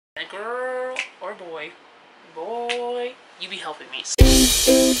A girl or boy, you be helping me.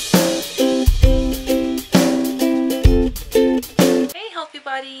 Hey healthy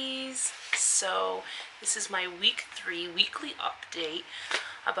buddies! So this is my week 3 weekly update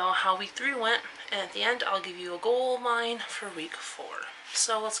about how week 3 went, and at the end I'll give you a goal of mine for week 4.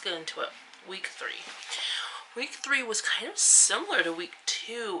 So let's get into it. Week 3. Week 3 was kind of similar to week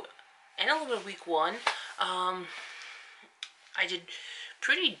 2 and a little bit of week 1. I did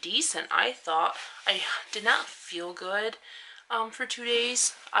pretty decent, I thought. I did not feel good for 2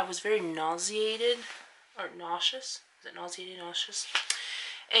 days. I was very nauseated, or nauseous. Is it nauseated, nauseous?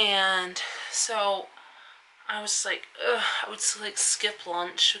 And so I was like, ugh, I would like skip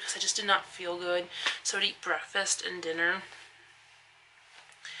lunch because I just did not feel good. So I'd eat breakfast and dinner.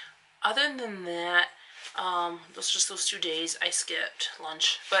 Other than that, those 2 days I skipped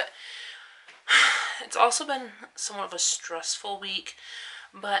lunch. But it's also been somewhat of a stressful week,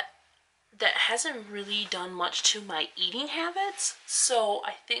 but that hasn't really done much to my eating habits, so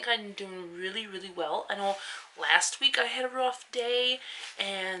I think I'm doing really, really well. I know last week I had a rough day,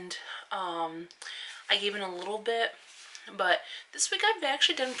 and I gave in a little bit, but this week I've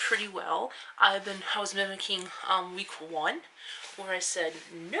actually done pretty well. I was mimicking week 1, where I said,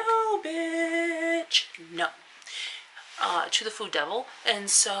 no, bitch, no, to the food devil, and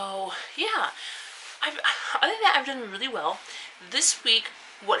so, yeah. Other than that, I've done really well. This week,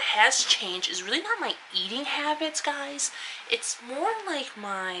 what has changed is really not my eating habits, guys. It's more like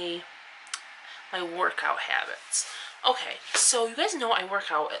my workout habits. Okay, so you guys know I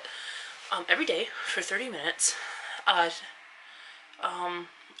work out every day for 30 minutes.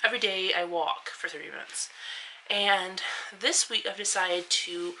 Every day I walk for 30 minutes. And this week I've decided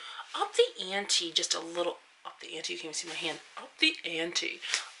to up the ante just a little. Up the ante, you can't even see my hand. Up the ante.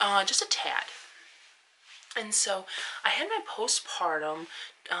 Just a tad. And so I had my postpartum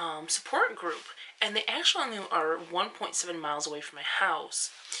support group, and they actually only are 1.7 miles away from my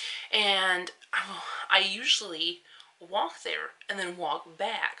house. And I usually walk there and then walk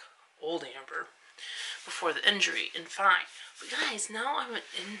back, old Amber, before the injury, and fine. But guys, now I'm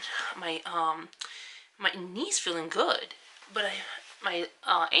in my knee's feeling good, but my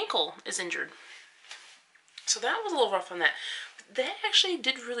ankle is injured. So that was a little rough on that. That actually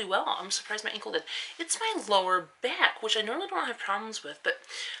did really well. I'm surprised my ankle did. It's my lower back, which I normally don't have problems with, but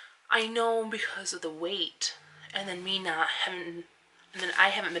I know because of the weight, and then me not having, and then I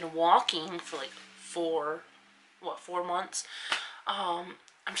haven't been walking for like 4 months. I'm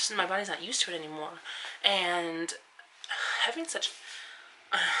just, my body's not used to it anymore, and having such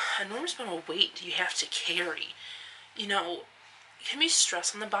an enormous amount of weight you have to carry, you know, it can be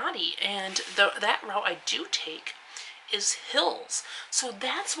stress on the body, and that route I do take is hills. So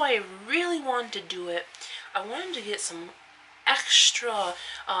that's why I really wanted to do it. I wanted to get some extra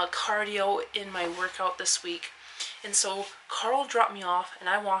cardio in my workout this week. And so Carl dropped me off and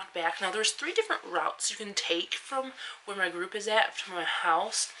I walked back. Now there's 3 different routes you can take from where my group is at to my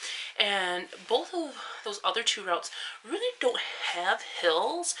house. And both of those other 2 routes really don't have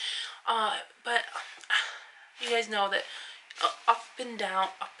hills. But you guys know that up and down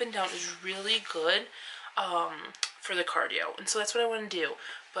is really good for the cardio, and so that's what I want to do.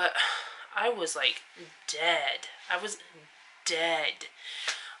 But I was like dead. I was dead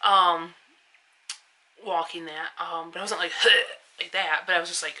walking that. But I wasn't like like that. But I was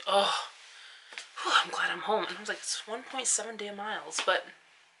just like, oh, whew, I'm glad I'm home. And I was like, it's 1.7 damn miles, but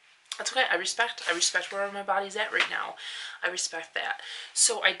that's okay. I respect where my body's at right now. I respect that.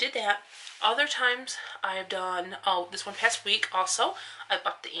 So I did that. Other times I've done, this one past week also, I've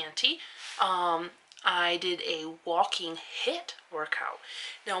upped the ante. I did a walking HIIT workout.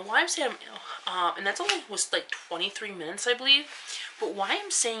 Now, why I'm saying, and that's only was like 23 minutes, I believe. But why I'm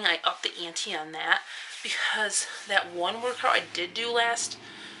saying I upped the ante on that, because that one workout I did do last,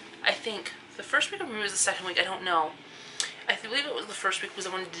 I think the first week, or maybe it was the second week, I don't know. I believe it was the first week, because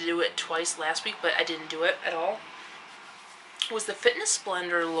I wanted to do it twice last week, but I didn't do it at all. It was the Fitness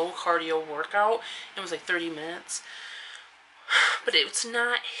Splendor low cardio workout. It was like 30 minutes. But it's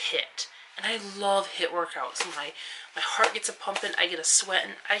not HIIT. And I love HIIT workouts. My heart gets a pumping, I get a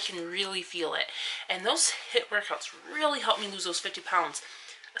sweating, I can really feel it. And those HIIT workouts really helped me lose those 50 pounds.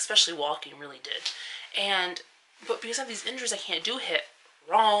 Especially walking really did. But because of these injuries, I can't do HIIT.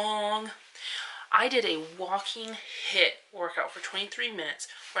 Wrong. I did a walking HIIT workout for 23 minutes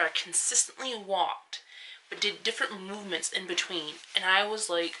where I consistently walked, but did different movements in between. And I was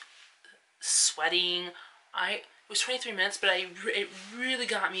like sweating. It was 23 minutes, but it really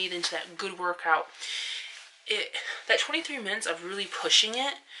got me into that good workout. That 23 minutes of really pushing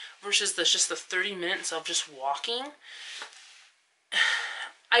it versus just the 30 minutes of just walking,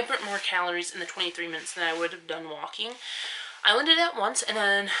 I burnt more calories in the 23 minutes than I would have done walking. I only did that once, and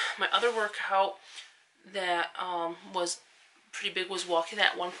then my other workout that was pretty big was walking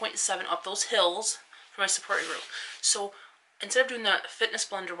that 1.7 up those hills for my support group. So instead of doing the fitness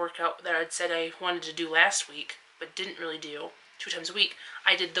blender workout that I'd said I wanted to do last week, but didn't really do 2 times a week,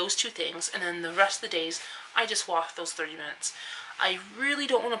 I did those 2 things, and then the rest of the days I just walked those 30 minutes. I really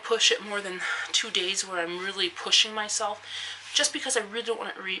don't want to push it more than 2 days where I'm really pushing myself, just because I really don't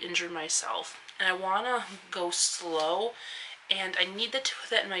want to re-injure myself, and I want to go slow, and I need to put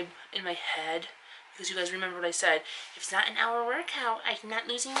that in my head, because you guys remember what I said. If it's not an hour workout, I'm not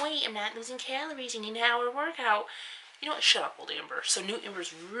losing weight, I'm not losing calories, you need an hour workout. You know what, shut up, old Amber. So new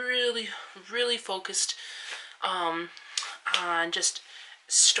Amber's really, really focused on just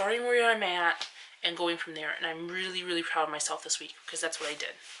starting where I'm at and going from there, and I'm really, really proud of myself this week, because that's what I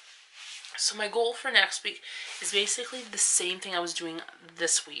did. So my goal for next week is basically the same thing I was doing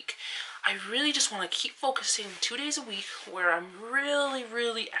this week. I really just want to keep focusing 2 days a week where I'm really,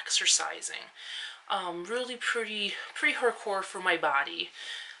 really exercising. Really pretty hardcore for my body.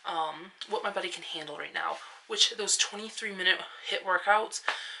 What my body can handle right now. Which those 23-minute HIIT workouts,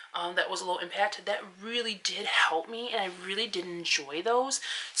 that was a low impact, that really did help me, and I really did enjoy those.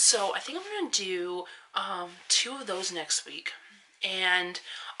 So I think I'm going to do 2 of those next week. And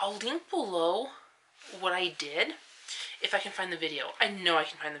I'll link below what I did, if I can find the video. I know I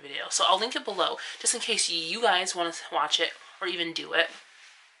can find the video. So I'll link it below, just in case you guys want to watch it, or even do it.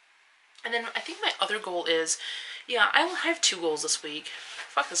 And then I think my other goal is, yeah, I have 2 goals this week.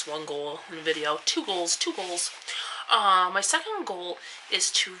 Fuck this 1 goal in the video. 2 goals, 2 goals. My second goal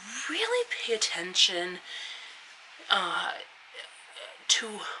is to really pay attention to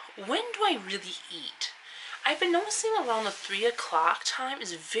when do I really eat. I've been noticing around the 3 o'clock time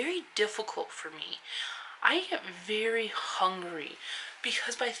is very difficult for me. I get very hungry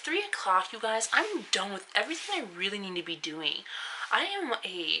because by 3 o'clock, you guys, I'm done with everything I really need to be doing. I am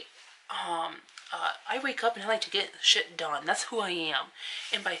I wake up and I like to get shit done. That's who I am.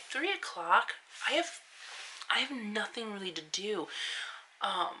 And by 3 o'clock, I have nothing really to do.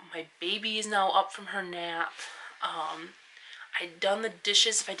 My baby is now up from her nap. I'd done the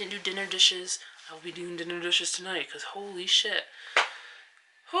dishes. If I didn't do dinner dishes, I'll be doing dinner dishes tonight, because holy shit.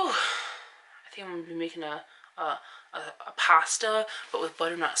 Whew. I think I'm going to be making a pasta, but with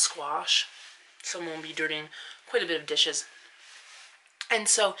butternut squash. So I'm going to be doing quite a bit of dishes. And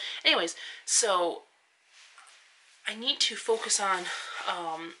so, anyways, so I need to focus on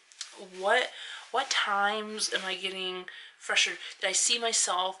what times am I getting fresher? Did I see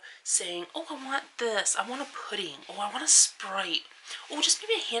myself saying, oh, I want this, I want a pudding, oh, I want a Sprite, oh, just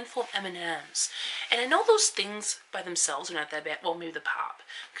maybe a handful of M&Ms. And I know those things by themselves are not that bad. Well, maybe the pop,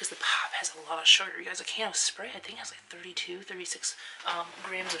 because the pop has a lot of sugar. You guys, a can of Sprite, I think, has like 32, 36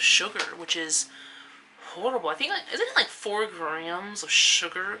 grams of sugar, which is horrible. I think, isn't it like 4 grams of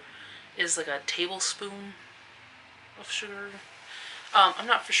sugar is like a tablespoon of sugar? I'm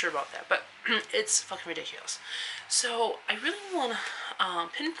not for sure about that, but it's fucking ridiculous. So I really want to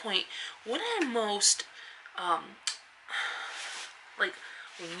pinpoint when I'm most like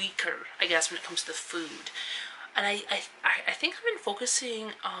weaker, I guess, when it comes to the food. And I think I've been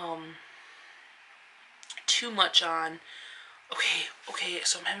focusing too much on, okay,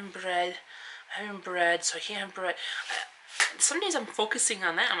 so I'm having bread, so I can't have bread. Some days I'm focusing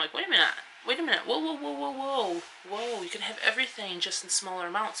on that. I'm like, wait a minute, whoa, you can have everything just in smaller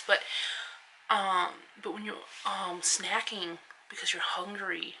amounts. But when you're snacking because you're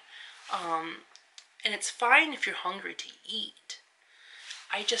hungry, and it's fine if you're hungry to eat.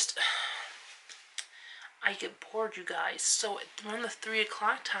 I get bored, you guys. So around the 3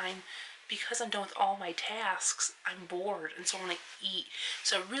 o'clock time, because I'm done with all my tasks, I'm bored, and so I want to eat.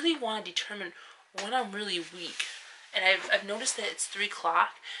 So I really want to determine when I'm really weak. And I've noticed that it's 3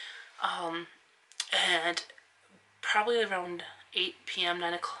 o'clock, and probably around 8 p.m.,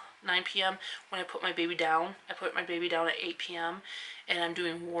 9 p.m. when I put my baby down. I put my baby down at 8 p.m. and I'm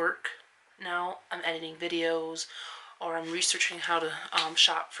doing work now. I'm editing videos, or I'm researching how to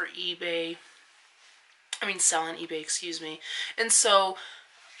shop for eBay. Sell on eBay, excuse me. And so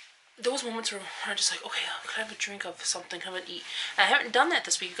those moments where I'm just like, okay, can I have a drink of something, can I have an eat? And I haven't done that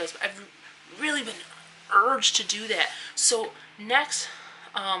this week, you guys, but I've really been urged to do that. So next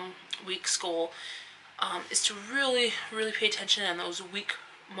week's goal is to really, really pay attention on those weak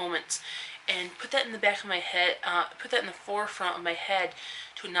moments and put that in the back of my head, put that in the forefront of my head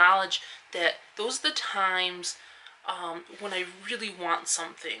to acknowledge that those are the times when I really want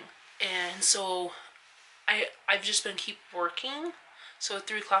something. And so I've just been keep working. So at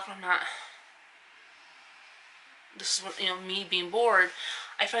 3 o'clock when I'm not, this is what, me being bored,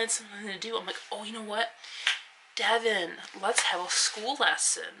 I find something to do. I'm like, oh, you know what? Devin, let's have a school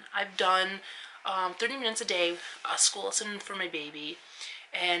lesson. I've done 30 minutes a day, a school lesson for my baby.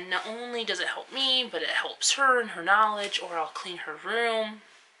 And not only does it help me, but it helps her and her knowledge, or I'll clean her room,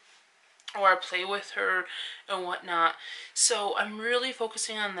 or I play with her and whatnot. So I'm really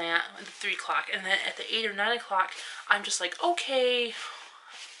focusing on that at the 3 o'clock. And then at the 8 or 9 o'clock, I'm just like, okay,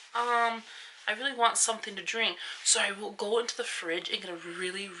 I really want something to drink. So I will go into the fridge and get a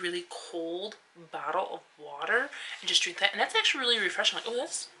really, really cold bottle of water and just drink that. And that's actually really refreshing. Like, oh,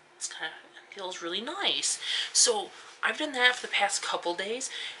 that's kind of feels really nice. So I've done that for the past couple days,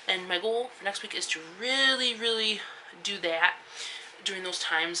 and my goal for next week is to really, really do that during those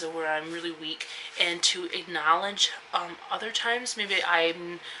times where I'm really weak, and to acknowledge other times maybe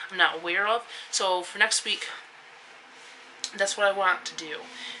I'm not aware of. So for next week, that's what I want to do.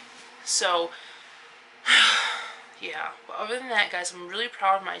 So yeah, but other than that, guys, I'm really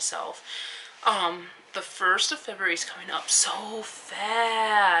proud of myself. The 1st of February is coming up so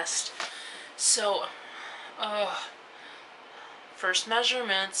fast. So first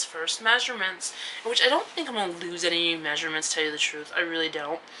measurements, which I don't think I'm going to lose any measurements, to tell you the truth. I really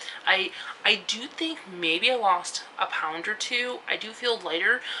don't. I do think maybe I lost a pound or two. I do feel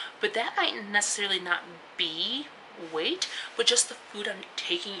lighter, but that might necessarily not be weight, but just the food I'm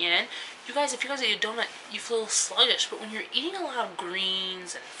taking in. You guys, if you guys eat a donut, you feel sluggish, but when you're eating a lot of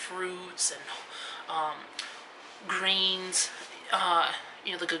greens and fruits and grains,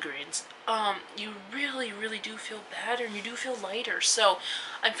 you know, the good greens, you really, really do feel better, and you do feel lighter. So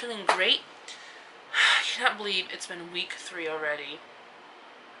I'm feeling great. I cannot believe it's been week 3 already.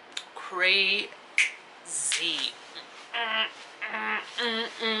 Crazy.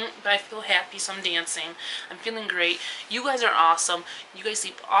 But I feel happy, so I'm dancing. I'm feeling great. You guys are awesome. You guys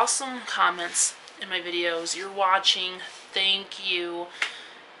leave awesome comments in my videos. You're watching. Thank you.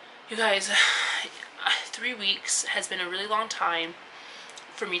 You guys, 3 weeks has been a really long time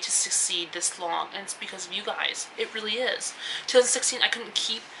for me to succeed this long, and it's because of you guys. It really is. 2016, I couldn't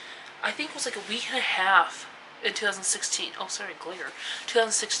keep, I think it was like a week and a half in 2016, oh sorry, glare,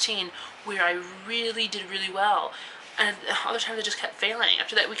 2016, where I really did really well, and other times I just kept failing.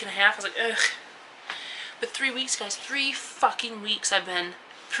 After that week and a half, I was like, ugh. But 3 weeks, guys, 3 fucking weeks, I've been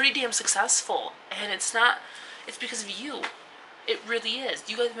pretty damn successful, and it's because of you. It really is.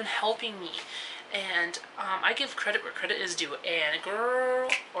 You guys have been helping me, and I give credit where credit is due, and girl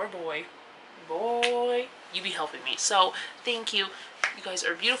or boy, you be helping me. So thank you. You guys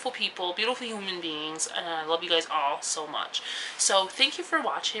are beautiful people, beautiful human beings, and I love you guys all so much. So thank you for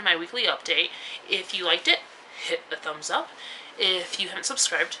watching my weekly update. If you liked it, hit the thumbs up. If you haven't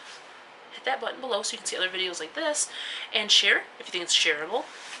subscribed, hit that button below so you can see other videos like this, and share if you think it's shareable.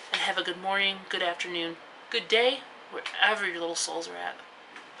 And have a good morning, good afternoon, good day, wherever your little souls are at.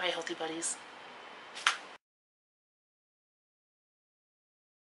 Bye, healthy buddies.